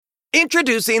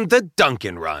Introducing the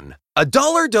Dunkin' Run.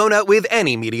 $1 donut with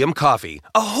any medium coffee.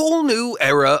 A whole new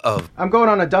era of... I'm going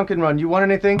on a Dunkin' Run. You want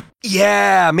anything?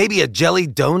 Yeah, maybe a jelly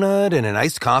donut and an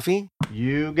iced coffee?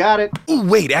 You got it. Ooh,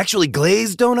 wait, actually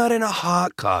glazed donut and a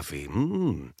hot coffee.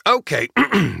 Okay,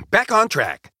 back on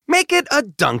track. Make it a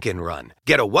Dunkin' Run.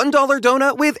 Get a $1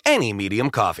 donut with any medium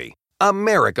coffee.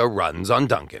 America runs on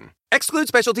Dunkin'. Exclude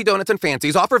specialty donuts and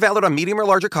fancies. Offer valid on medium or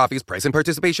larger coffees. Price and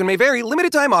participation may vary.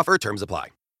 Limited time offer. Terms apply.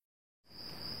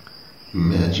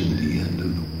 Imagine the end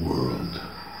of the world.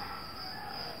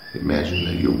 Imagine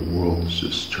that your world is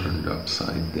just turned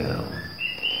upside down.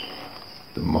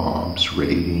 The mobs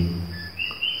raiding,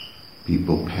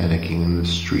 people panicking in the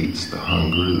streets, the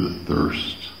hunger, the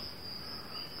thirst,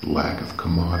 the lack of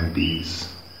commodities,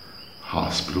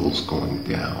 hospitals going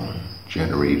down,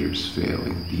 generators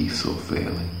failing, diesel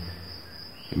failing.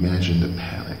 Imagine the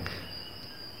panic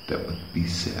that would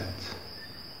beset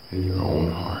in your own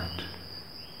heart.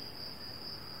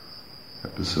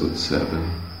 Episode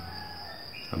 7,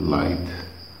 a light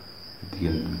at the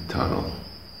end of the tunnel.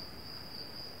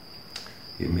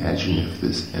 Imagine if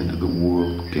this end of the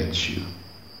world gets you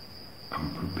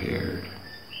unprepared.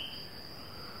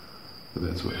 But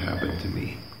that's what happened to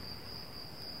me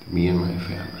and my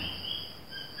family.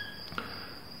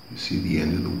 You see, the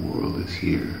end of the world is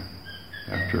here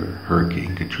after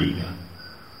Hurricane Katrina.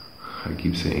 I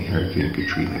keep saying Hurricane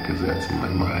Katrina because that's in my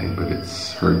mind, but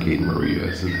it's Hurricane Maria,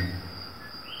 isn't it?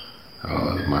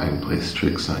 The mind plays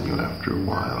tricks on you after a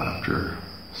while, after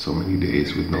so many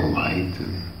days with no light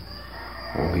and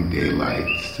only daylight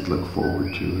to look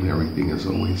forward to, and everything is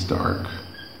always dark.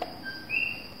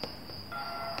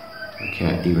 I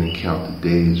can't even count the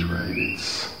days right.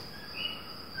 It's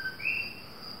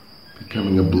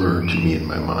becoming a blur to me in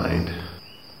my mind.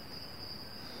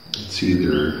 It's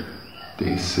either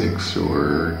day 6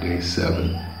 or day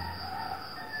 7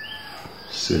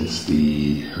 since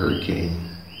the hurricane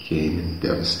came and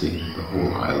devastated the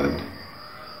whole island.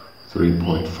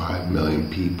 3.5 million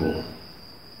people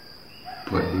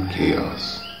put in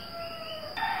chaos.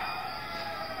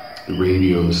 The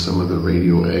radios, some of the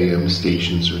radio AM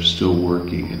stations are still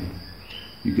working, and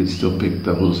you can still pick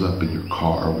those up in your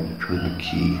car when you turn the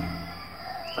key.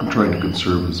 I'm trying to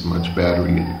conserve as much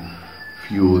battery and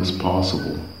fuel as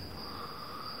possible.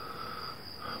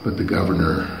 But the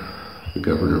governor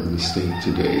of the state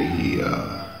today,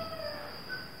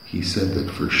 he said that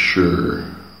for sure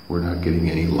we're not getting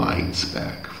any lights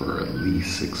back for at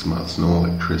least 6 months, no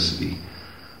electricity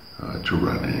to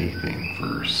run anything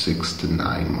for 6 to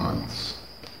 9 months.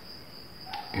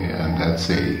 And that's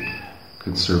a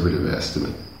conservative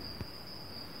estimate.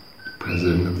 The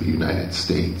President of the United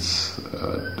States,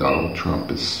 Donald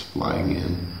Trump, is flying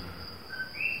in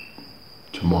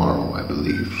tomorrow, I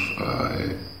believe,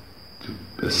 to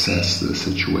assess the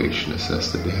situation,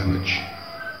 assess the damage.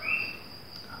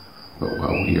 But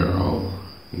while we are all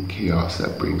in chaos,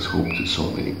 that brings hope to so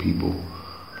many people.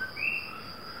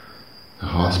 The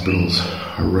hospitals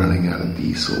are running out of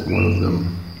diesel. One of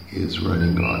them is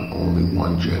running on only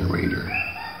one generator.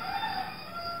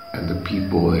 And the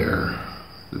people there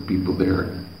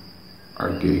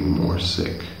are getting more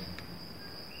sick.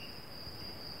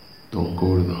 Don't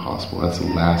go to the hospital. That's the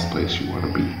last place you want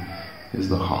to be, is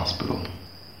the hospital.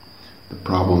 The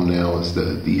problem now is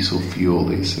the diesel fuel.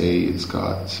 They say it's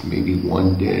got maybe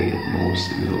 1 day at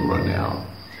most and it'll run out.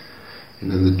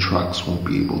 And then the trucks won't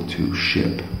be able to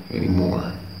ship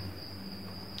anymore.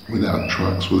 Without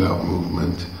trucks, without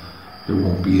movement, there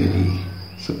won't be any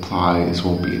supplies,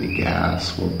 won't be any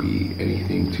gas, won't be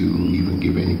anything to even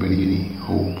give anybody any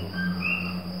hope.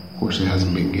 Of course, there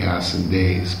hasn't been gas in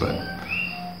days, but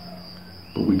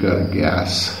we got a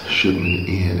gas shipment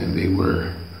in, and they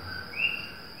were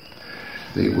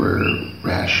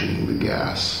rationing the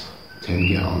gas, 10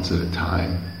 gallons at a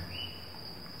time.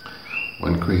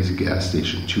 One crazy gas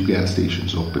station, 2 gas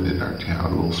stations opened in our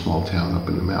town, a little small town up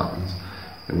in the mountains.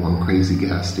 And one crazy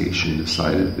gas station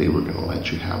decided they were going to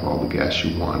let you have all the gas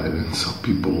you wanted. And so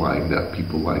people lined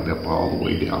up all the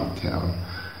way downtown.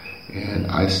 And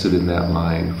I stood in that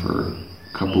line for a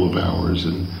couple of hours,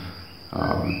 and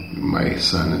my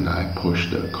son and I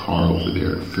pushed a car over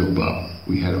there and filled up.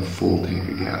 We had a full tank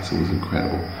of gas. It was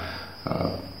incredible.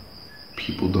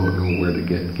 People don't know where to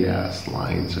get gas.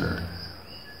 Lines are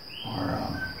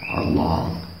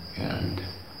long, and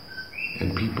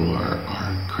people are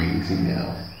crazy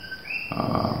now.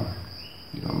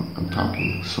 I'm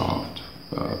talking soft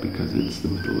because it's the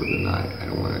middle of the night. I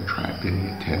don't want to attract any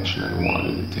attention. I don't want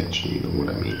any attention. You know what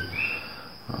I mean?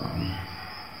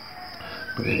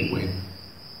 But anyway,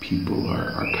 people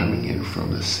are coming in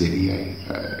from the city. I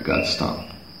got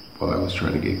stopped while I was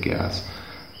trying to get gas.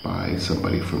 by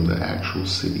somebody from the actual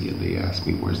city, and they asked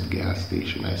me, where's the gas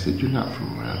station? I said, you're not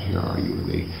from around here, are you? And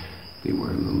they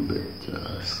were a little bit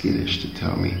skittish to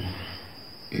tell me.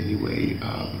 Anyway,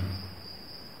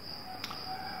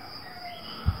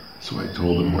 so I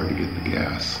told him where to get the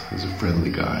gas. He was a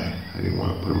friendly guy. I didn't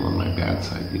want to put him on my bad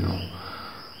side,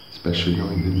 especially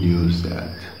knowing the news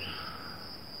that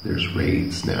there's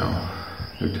raids now.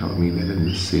 They're telling me that in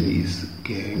the cities,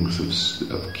 gangs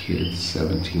of kids,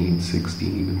 17,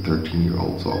 16, even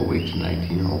 13-year-olds, all the way to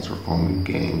 19-year-olds are forming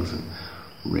gangs and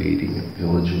raiding and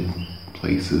pillaging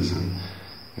places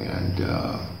and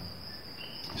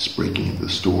just breaking into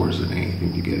stores and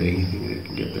anything to get anything they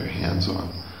can get their hands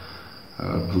on.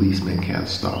 Policemen can't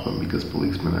stop them because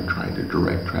policemen are trying to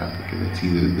direct traffic, and it's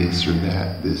either this or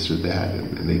that,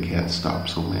 and they can't stop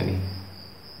so many.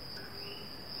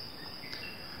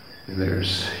 And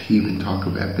there's even talk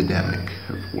of epidemic,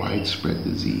 of widespread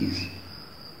disease.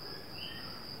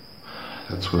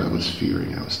 That's what I was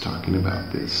fearing. I was talking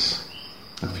about this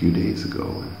a few days ago,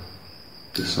 and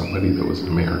to somebody that was an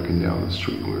American down the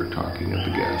street. We were talking at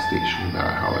the gas station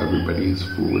about how everybody is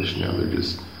foolish now. They're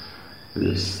just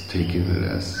taking it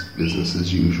as business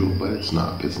as usual, but it's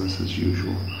not business as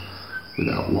usual.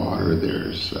 Without water,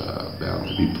 there's bound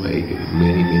to be plague, and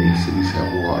many cities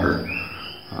have water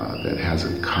that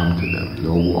hasn't come to them,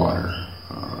 no water,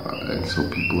 and so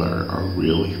people are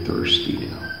really thirsty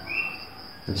now.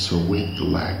 And so with the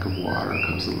lack of water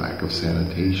comes the lack of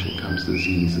sanitation, comes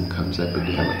disease, and comes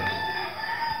epidemic.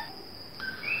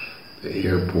 The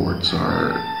airports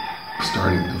are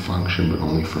starting to function, but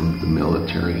only from the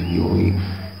military. And the only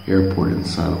airport in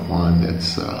San Juan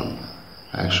that's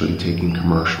actually taking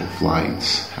commercial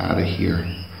flights out of here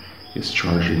is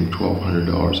charging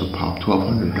 $1,200 a pop.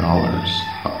 $1,200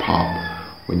 a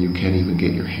pop when you can't even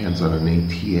get your hands on an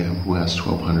ATM. Who has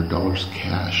 $1,200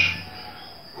 cash?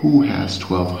 Who has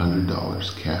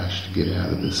 $1,200 cash to get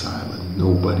out of this island?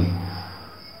 Nobody.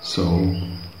 So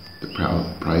the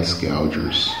price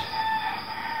gougers,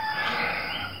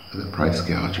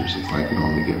 if I could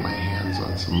only get my hands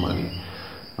on some money.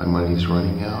 My money's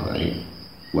running out. I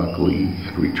luckily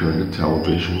had returned a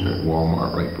television at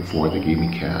Walmart right before they gave me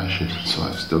cash, and so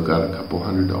I've still got a couple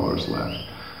 $100 left.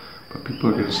 But people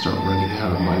are going to start running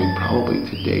out of money probably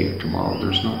today or tomorrow.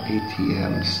 There's no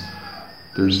ATMs.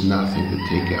 There's nothing to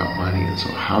take out money, and so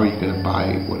how are you going to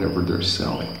buy whatever they're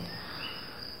selling?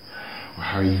 Or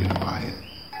how are you going to buy it?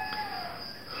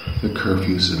 The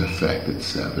curfew's in effect at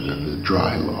 7, and the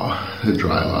dry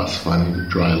law's funny. The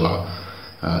dry law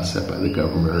set by the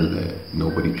governor that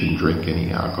nobody can drink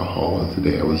any alcohol. And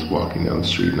today I was walking down the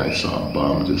street and I saw a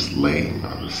bum just laying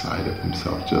on the side of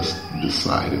himself, just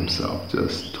beside himself,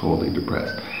 just totally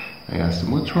depressed. I asked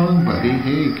him, "What's wrong, buddy?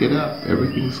 Hey, get up.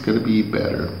 Everything's going to be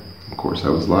better." Of course, I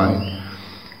was lying,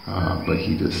 but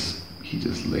he just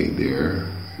laid there.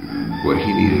 What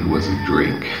he needed was a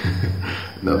drink.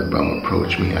 Another bum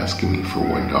approached me asking me for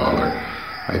 $1.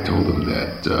 I told him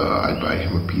that I'd buy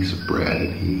him a piece of bread,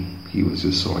 and he was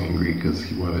just so angry because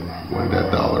he wanted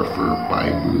that dollar for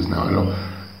buying booze. Now I don't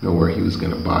know where he was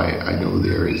going to buy it. I know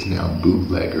there is now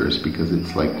bootleggers because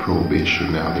it's like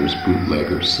prohibition now. There's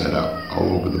bootleggers set up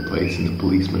all over the place, and the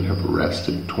policemen have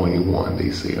arrested 21,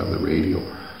 they say on the radio.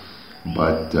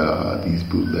 But these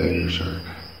bootleggers are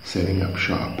setting up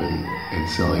shop and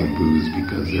selling booze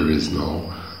because there is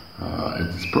no,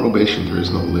 it's prohibition, there is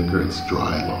no liquor, it's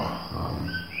dry law.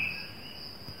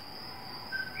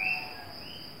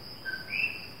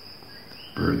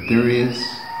 But there is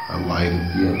a light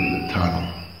at the end of the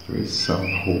tunnel. There is some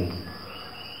hope.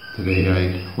 Today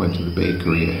I went to the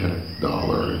bakery, I had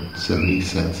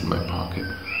 $1.70 in my pocket,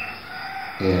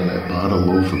 and I bought a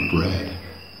loaf of bread.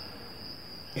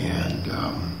 And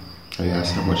I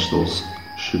asked how much those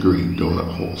sugary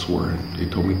donut holes were, and they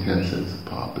told me 10 cents a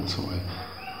pop, and so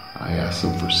I asked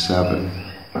them for 7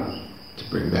 to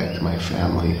bring back to my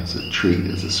family as a treat,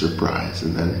 as a surprise,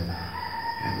 and then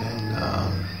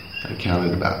I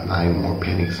counted about 9 more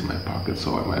pennies in my pocket,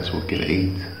 so I might as well get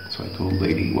 8. So I told the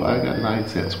lady, "Well, I got 9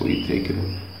 cents, what are you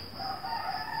taking?"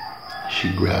 She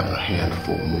grabbed a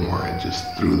handful more and just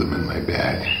threw them in my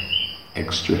bag.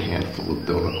 Extra handful of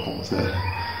donut holes.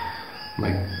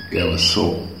 That was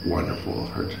so wonderful of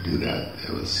her to do that.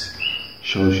 It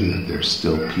shows you that there's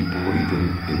still people,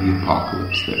 even in the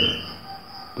apocalypse,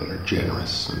 that are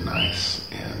generous and nice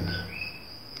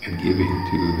and giving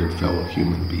to their fellow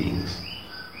human beings.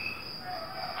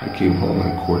 I came home,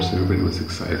 and of course everybody was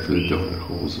excited for the donut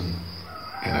holes,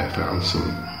 and I found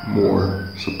some more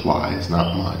supplies,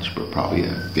 not much, but probably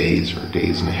a day's or a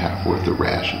days and a half worth of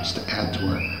rations to add to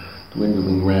our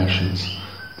dwindling rations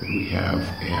that we have.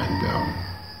 And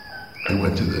I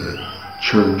went to the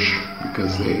church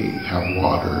because they have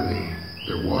water.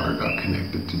 Their water got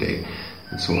connected today.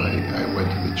 And so I went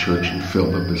to the church and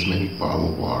filled up as many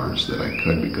bottled waters that I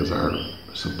could because our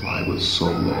supply was so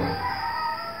low.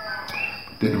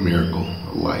 But then a miracle,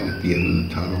 a light at the end of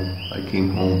the tunnel. I came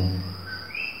home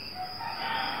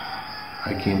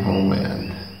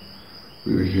and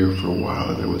we were here for a while,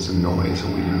 and there was a noise,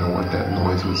 and we didn't know what that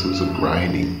noise was. It was a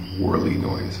grinding, whirly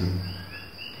noise, and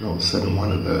all of a sudden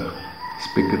one of the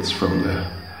spigots from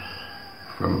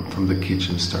the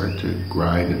kitchen started to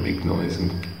grind and make noise,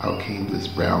 and out came this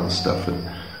brown stuff, and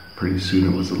pretty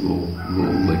soon it was a little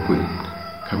liquid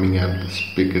coming out of the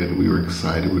spigot, and we were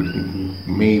excited. We were thinking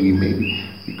maybe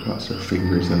we crossed our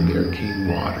fingers, and there came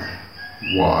water.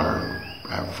 Water,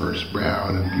 at first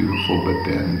brown and beautiful, but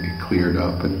then it cleared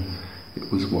up, and it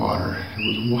was water. It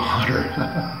was water.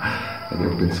 I've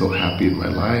never been so happy in my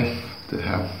life to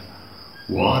have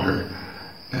water.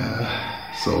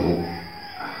 So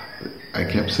I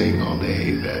kept saying all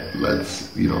day that let's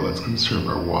conserve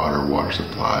our water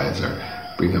supplies, or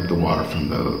bring up the water from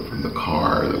the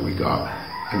car that we got.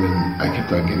 And then I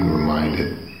kept on getting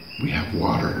reminded, we have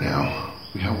water now.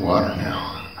 We have water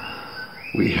now.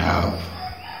 We have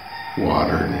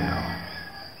water now.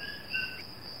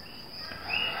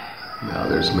 Now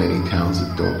there's many towns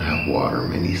that don't have water,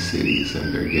 many cities,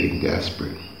 and they're getting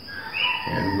desperate.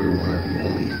 And we're one of the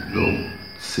only little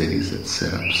cities that's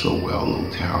set up so well,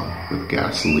 little town with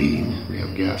gasoline. We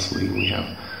have gasoline, we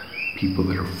have people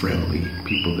that are friendly,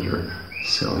 people that are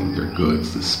selling their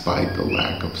goods despite the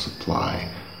lack of supply.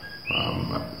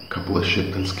 A couple of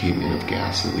shipments came in of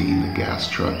gasoline, the gas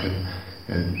truck,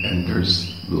 and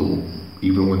there's little,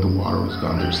 even when the water was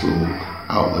gone, there's little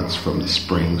outlets from the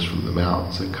springs, from the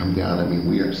mountains that come down. I mean,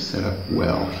 we are set up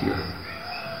well here.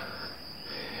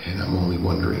 And I'm only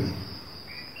wondering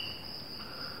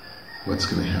what's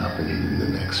going to happen in the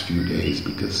next few days,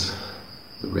 because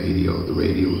the radio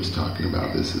was talking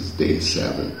about this is day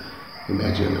 7.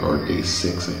 Imagine, or day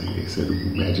 6, I think they said,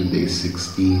 imagine day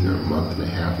 16 or a month and a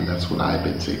half, and that's what I've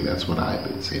been saying.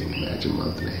 Imagine a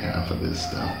month and a half of this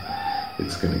stuff.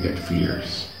 It's going to get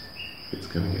fierce. It's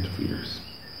going to get fierce.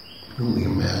 Only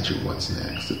imagine what's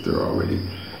next. If they're already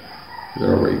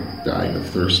dying of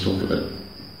thirst over it,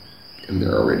 and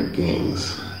there are already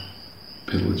gangs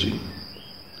pillaging.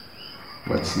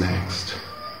 What's next?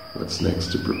 What's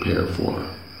next to prepare for,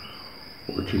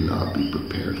 or to not be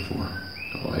prepared for?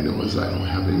 All I know is I don't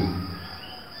have any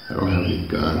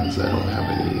guns. I don't have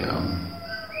any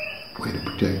way to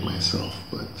protect myself.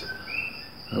 But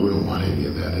I wouldn't want any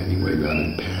of that anyway. Not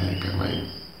in panic.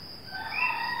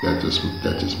 That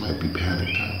just might be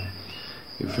panic time.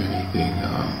 If anything,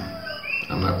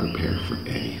 I'm not prepared for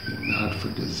anything. Not for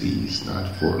disease.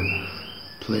 Not for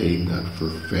plague. Not for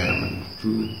famine,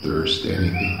 food, thirst,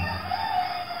 anything.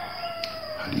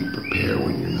 How do you prepare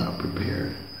when you're not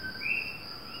prepared?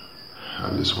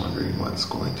 I'm just wondering what's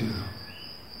going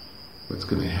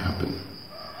to happen.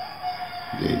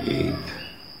 Day 8.